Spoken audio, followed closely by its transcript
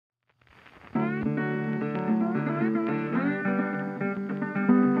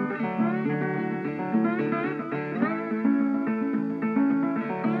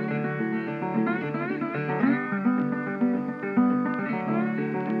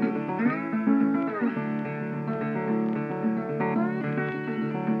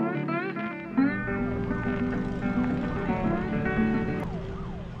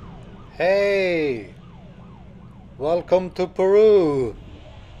Hey, welcome to Peru.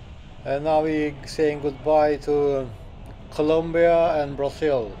 And now we're saying goodbye to Colombia and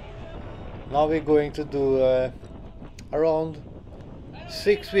Brazil. Now we're going to do around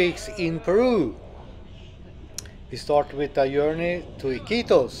 6 weeks in Peru. We start with a journey to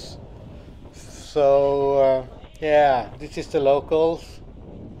Iquitos. So yeah, this is the locals,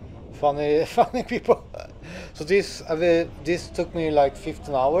 funny, funny people. So this took me like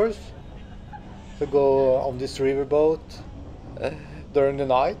 15 hours to go on this riverboat during the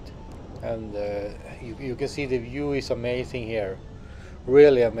night, and you can see the view is amazing here,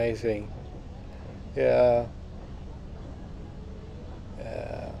 really amazing. Yeah,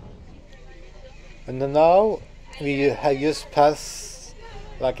 and then now we have just passed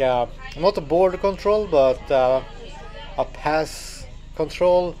like a not a border control but a pass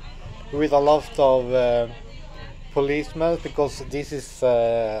control with a lot of policemen because this is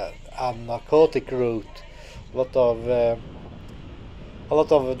a narcotic route. A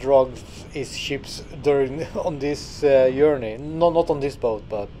lot of drugs is ships during on this journey. No, not on this boat,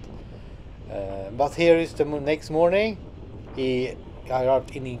 but here is the next morning. I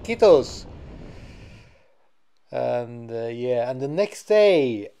arrived in Iquitos, and yeah, and the next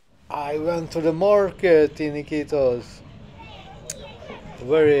day I went to the market in Iquitos.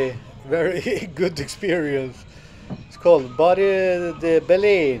 Very, very good experience. It's called Barrio de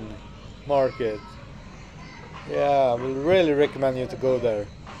Belén Market. Yeah, I will really recommend you to go there.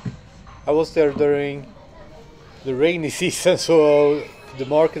 I was there during the rainy season, so the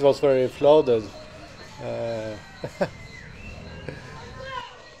market was very flooded. Uh,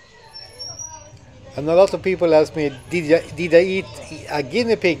 and a lot of people ask me, did I eat a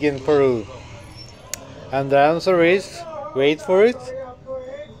guinea pig in Peru? And the answer is, wait for it,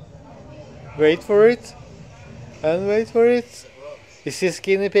 wait for it, and wait for it. Is this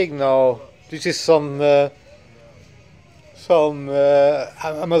guinea pig? No, this is some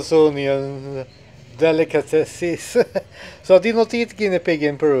Amazonian delicacies. So I did not eat guinea pig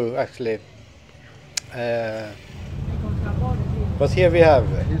in Peru actually. But here we have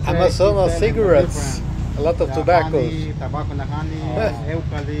Amazonas cigarettes, a lot of tobaccos.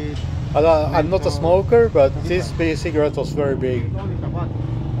 I'm not a smoker, but this cigarette was very big.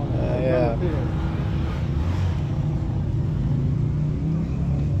 Yeah.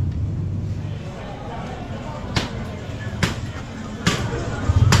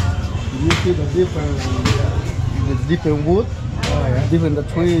 You see the different wood, different the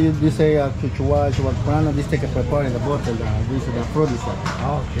tree. This is chuchua, chuchua, this take a prepare in the bottle. This is the aphrodisiac.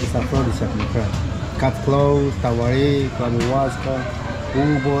 Oh, okay. It's aphrodisiac, my friend. Cat clothes, tawari, ayahuasca,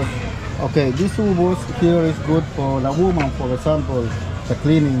 ubos. Okay, this ubos here is good for the woman, for example, the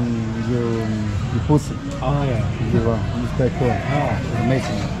cleaning your pussy. Oh yeah. It's very cool. Oh, it's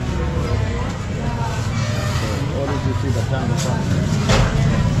amazing. So, what did you see the plant of?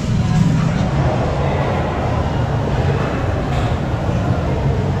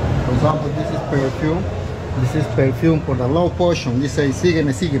 For example, this is perfume. This is perfume for the low portion. This says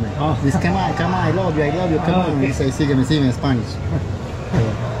sígueme, sígueme. Oh. This come on, I love you, come on. Okay. This says sígueme, sígueme in Spanish.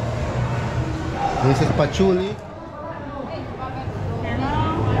 This is patchouli.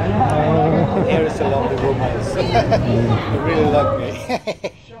 Here is a lovely woman. You really love me.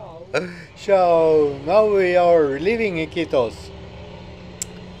 So now we are leaving Iquitos.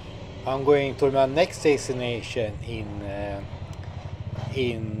 I'm going to my next destination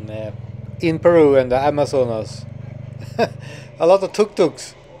in Peru and the Amazonas. A lot of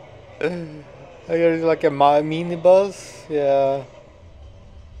tuk-tuks. Here's like a minibus. Yeah.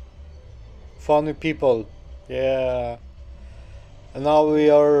 Funny people. Yeah. And now we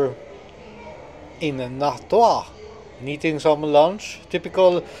are in Natua, eating some lunch.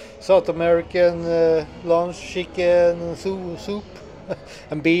 Typical South American lunch, chicken, soup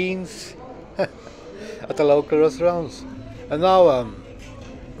and beans at the local restaurants. And now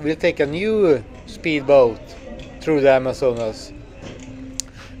we'll take a new speedboat through the Amazonas.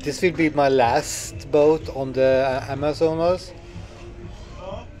 This will be my last boat on the Amazonas.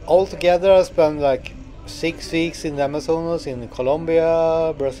 Altogether I spent like 6 weeks in the Amazonas, in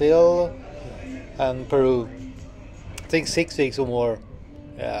Colombia, Brazil and Peru. I think 6 weeks or more.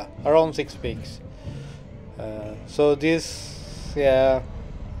 Yeah, around 6 weeks. So this, yeah,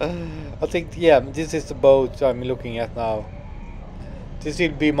 I think, yeah, this is the boat I'm looking at now. This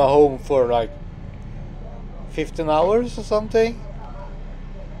will be my home for like 15 hours or something.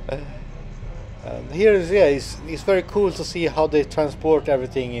 And here is, yeah, it's very cool to see how they transport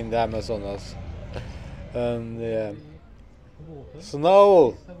everything in the Amazonas. And yeah. So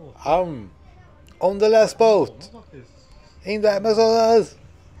now I'm on the last boat in the Amazonas.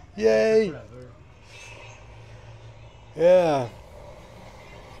 Yay! Yeah.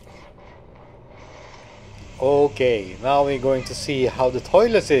 Okay, now we're going to see how the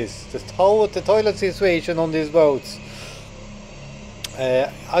toilet is. The toilet situation on these boats.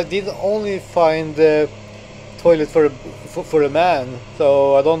 I did only find the toilet for a man,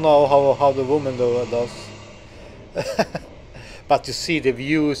 so I don't know how the woman does. But to see the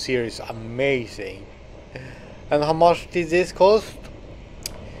views here is amazing. And how much did this cost?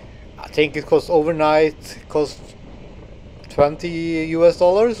 I think it cost overnight, cost $20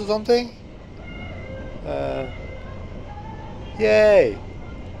 or something. Yay!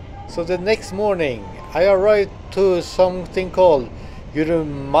 So the next morning I arrived to something called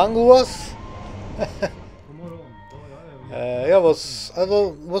Yurumanguas. Yeah, it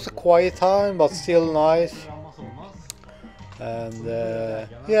was a quiet time, but still nice. And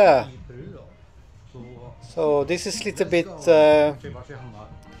yeah, so this is a little bit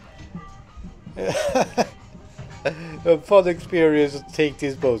a fun experience to take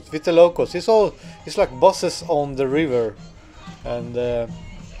these boats with the locals. It's like buses on the river, and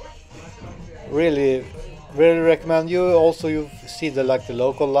really recommend you. Also, you see the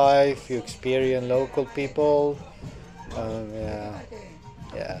local life, you experience local people.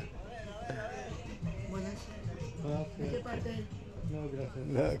 Yeah.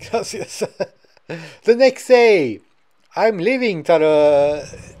 No, gracias. The next day, I'm leaving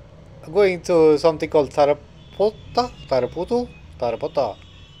going to something called Tarapota.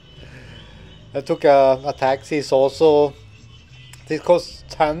 I took a taxi. It's also, it costs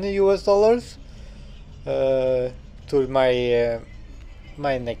 $10 to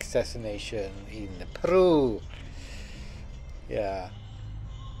my next destination in Peru. Yeah.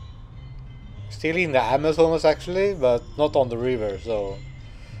 Still in the Amazonas actually, but not on the river. So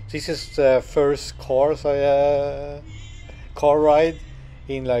this is the first car ride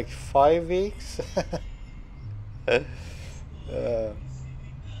in like 5 weeks.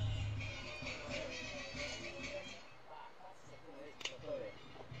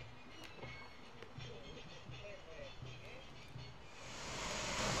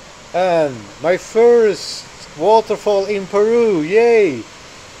 And my first waterfall in Peru, yay!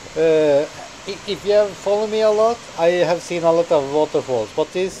 If you have followed me a lot, I have seen a lot of waterfalls,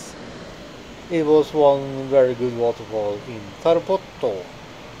 but it was one very good waterfall in Tarapoto.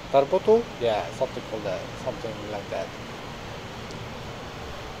 Tarapoto? Yeah, something called that, something like that.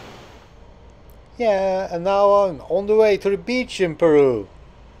 Yeah, and now I'm on the way to the beach in Peru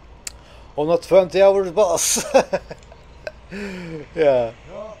on a 20-hour bus. Yeah.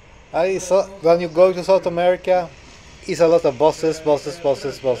 When you go to South America, it's a lot of buses.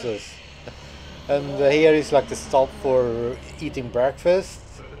 And here is like the stop for eating breakfast.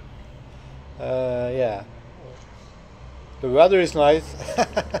 Yeah. The weather is nice.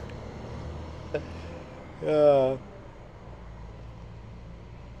 Yeah.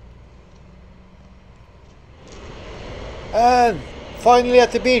 And finally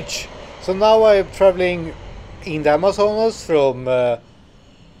at the beach. So now I'm traveling in the Amazonas from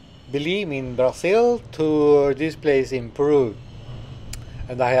Belém in Brazil to this place in Peru,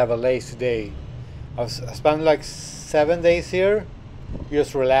 and I have a lazy day. I spent like 7 days here,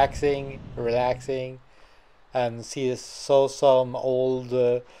 just relaxing, and saw some old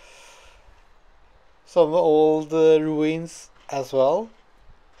ruins as well.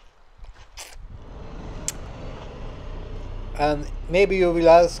 And maybe you will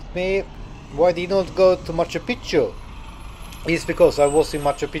ask me, why did not go to Machu Picchu? It's because I was in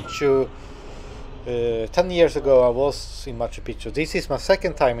Machu Picchu 10 years ago. I was in Machu Picchu. This is my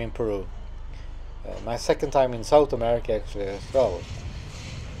second time in Peru. My second time in South America actually as well.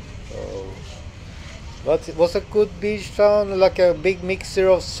 So, but it was a good beach town, like a big mixture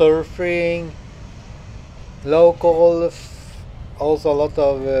of surfing, local, also a lot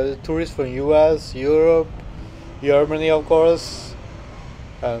of tourists from US, Europe, Germany of course,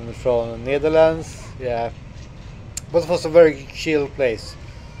 and from Netherlands. Yeah. But it was a very chill place.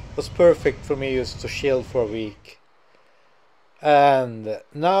 It was perfect for me just to chill for a week. And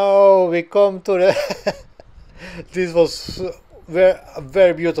now we come to the this was a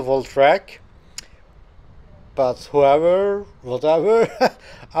very beautiful track. But whatever,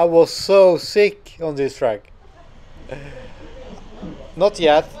 I was so sick on this track. Not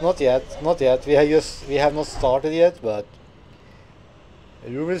yet. We have not started yet, but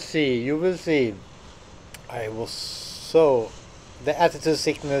you will see. I was the attitude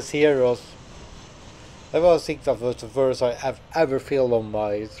sickness here was. I think that was the worst I have ever felt on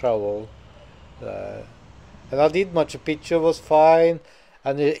my travel. And I did Machu Picchu was fine,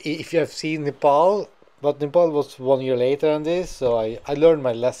 and if you have seen Nepal, But Nepal was 1 year later than this, so I learned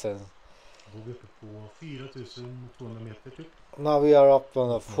my lesson. Då är vi uppe på 4200 meter typ. Now we are up on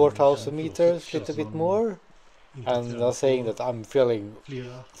Mm, 4,000 känns- meters, känns little bit som more, Inte and tränat I'm saying på that I'm feeling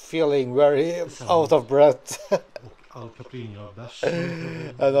flera very out of breath. och all kaprinja-bärs.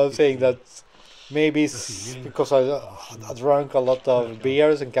 And I'm saying that maybe it's because I drank a lot of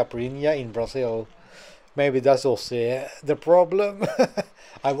beers and caipirinha in Brazil. Maybe that was the problem.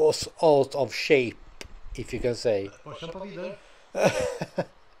 I was out of shape, if you can say. Bara kämpa vidare.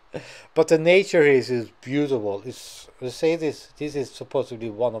 But the nature is beautiful. It's they say this is supposed to be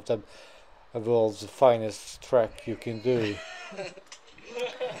one of the world's finest track you can do.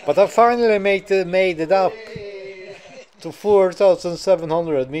 But I finally made it up to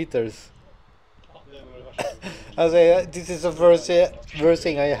 4,700 meters. I say this is the worst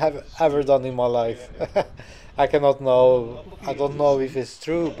thing I have ever done in my life. I cannot know. I don't know if it's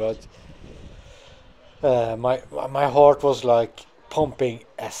true, but my heart was like pumping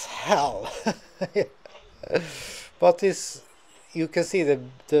as hell. But this, you can see the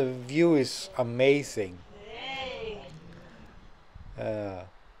view is amazing. It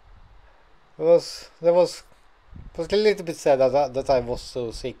was a little bit sad that I was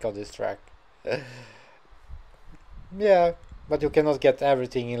so sick of this track. Yeah, but you cannot get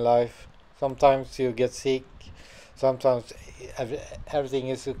everything in life. Sometimes you get sick. Sometimes everything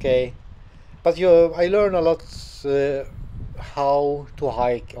is okay. But I learn a lot how to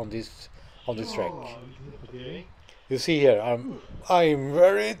hike on this track. Okej. You see here, I'm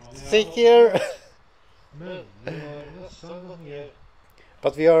very sick here. Men vi har nästan gått ner.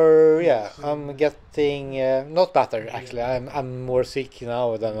 But we are, yeah, I'm getting not better actually. I'm more sick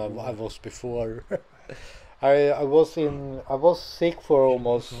now than I was before. I was sick for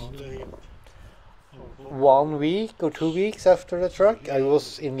almost 1 week or 2 weeks after the truck. I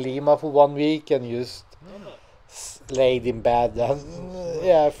was in Lima for 1 week and just laid in bed and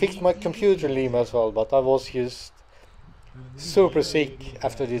yeah, I fixed my computer in Lima as well. But I was just super sick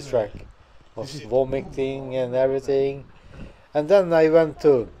after this track. Was vomiting and everything. And then I went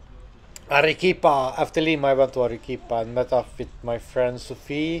to Arequipa. After Lima, I went to Arequipa and met up with my friend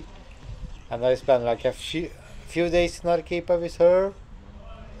Sophie. And I spent like a few days in Arequipa with her.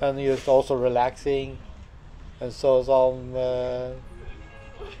 And just also relaxing. And saw some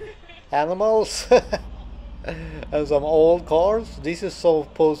animals. And some old cars. This is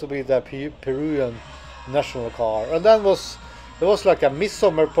supposed to be the Peruvian national car. And then there was like a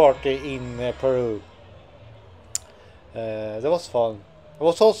midsummer party in Peru. That was fun. It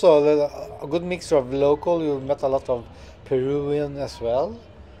was also a good mixture of local. You met a lot of Peruvian as well,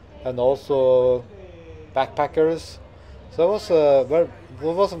 and also backpackers. So it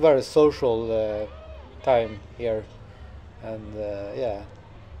was a very social time here, and yeah.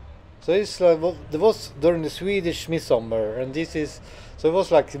 So there was during the Swedish midsummer, and so it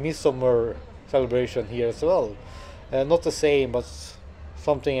was like the midsummer celebration here as well. Not the same, but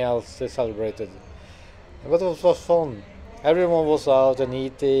something else they celebrated. But it was fun. Everyone was out and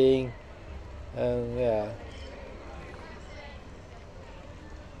eating, and yeah.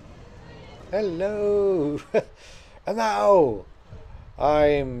 Hello! And now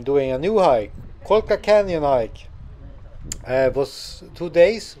I'm doing a new hike, Colca Canyon hike. It was 2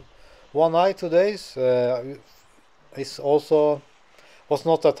 days, 1 night, 2 days. It's also was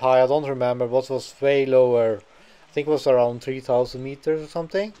not that high. I don't remember, but was way lower. I think it was around 3,000 meters or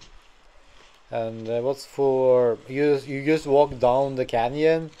something. And what's for you just walk down the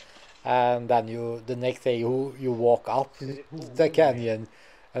canyon, and then the next day you walk up the canyon.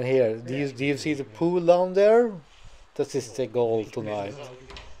 And here, do you see the pool down there? That is the goal tonight.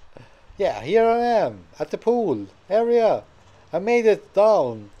 Yeah, here I am at the pool area. I made it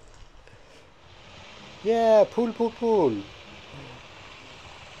down. Yeah, pool.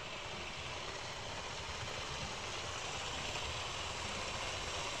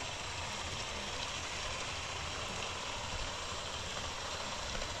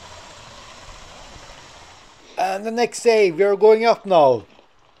 And the next day we are going up now.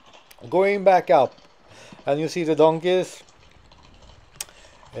 Going back up. And you see the donkeys.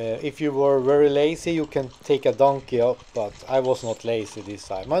 If you were very lazy, you can take a donkey up, but I was not lazy this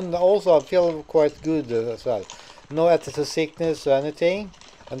time. And also I feel quite good as well. No attitude sickness or anything.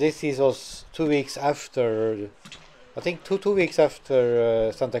 And this was 2 weeks after, I think two weeks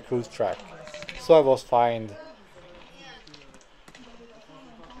after Santa Cruz track. So I was fine.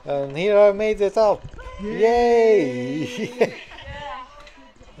 And here I made it up. Yay!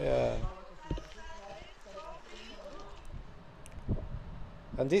 Yeah.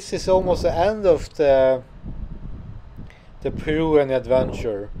 And this is almost the end of the Peruvian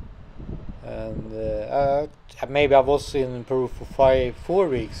adventure. and maybe I was in Peru for 4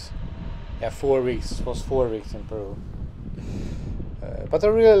 weeks. Yeah, 4 weeks. It was 4 weeks in Peru. But I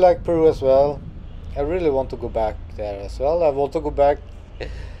really like Peru as well. I really want to go back there as well. I want to go back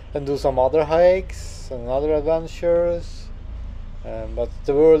and do some other hikes and other adventures. But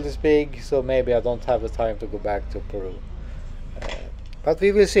the world is big, so maybe I don't have the time to go back to Peru. But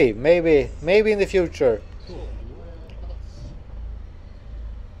we will see. Maybe in the future.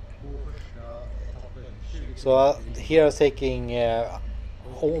 So here I'm taking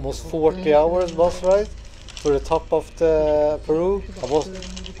almost 40 hours bus ride to the top of the Peru.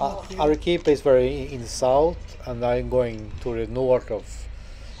 Arequipa is very in the south, and I'm going to the north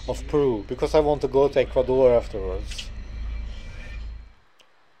of Peru because I want to go to Ecuador afterwards.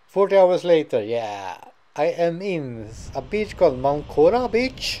 40 hours later, yeah, I am in a beach called Mount Cora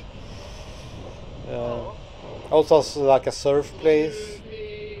Beach. Also like a surf place.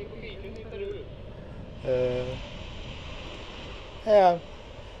 Yeah,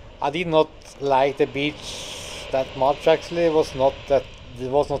 I did not like the beach that much actually. It was not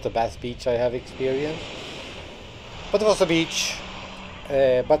the best beach I have experienced. But it was a beach.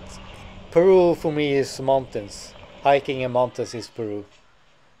 But Peru for me is mountains. Hiking in mountains is Peru.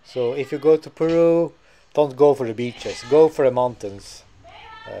 So if you go to Peru, don't go for the beaches. Go for the mountains.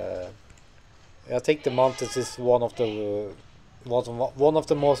 I think the mountains is one of the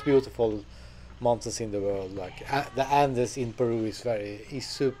most beautiful mountains in the world. Like the Andes in Peru is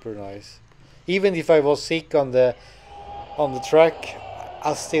super nice. Even if I was sick on the track,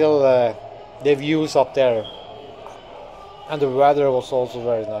 I still the views up there, and the weather was also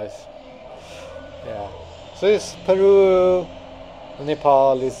very nice. Yeah. So it's Peru,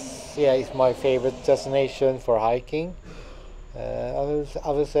 Nepal is my favorite destination for hiking. I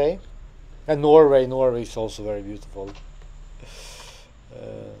will say, and Norway is also very beautiful.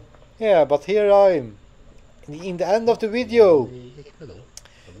 Yeah, but here I'm in the end of the video.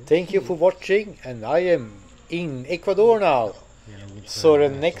 Thank you for watching, and I am in Ecuador now. So the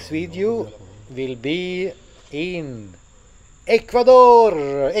next video will be in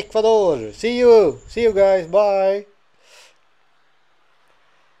Ecuador. See you guys. Bye.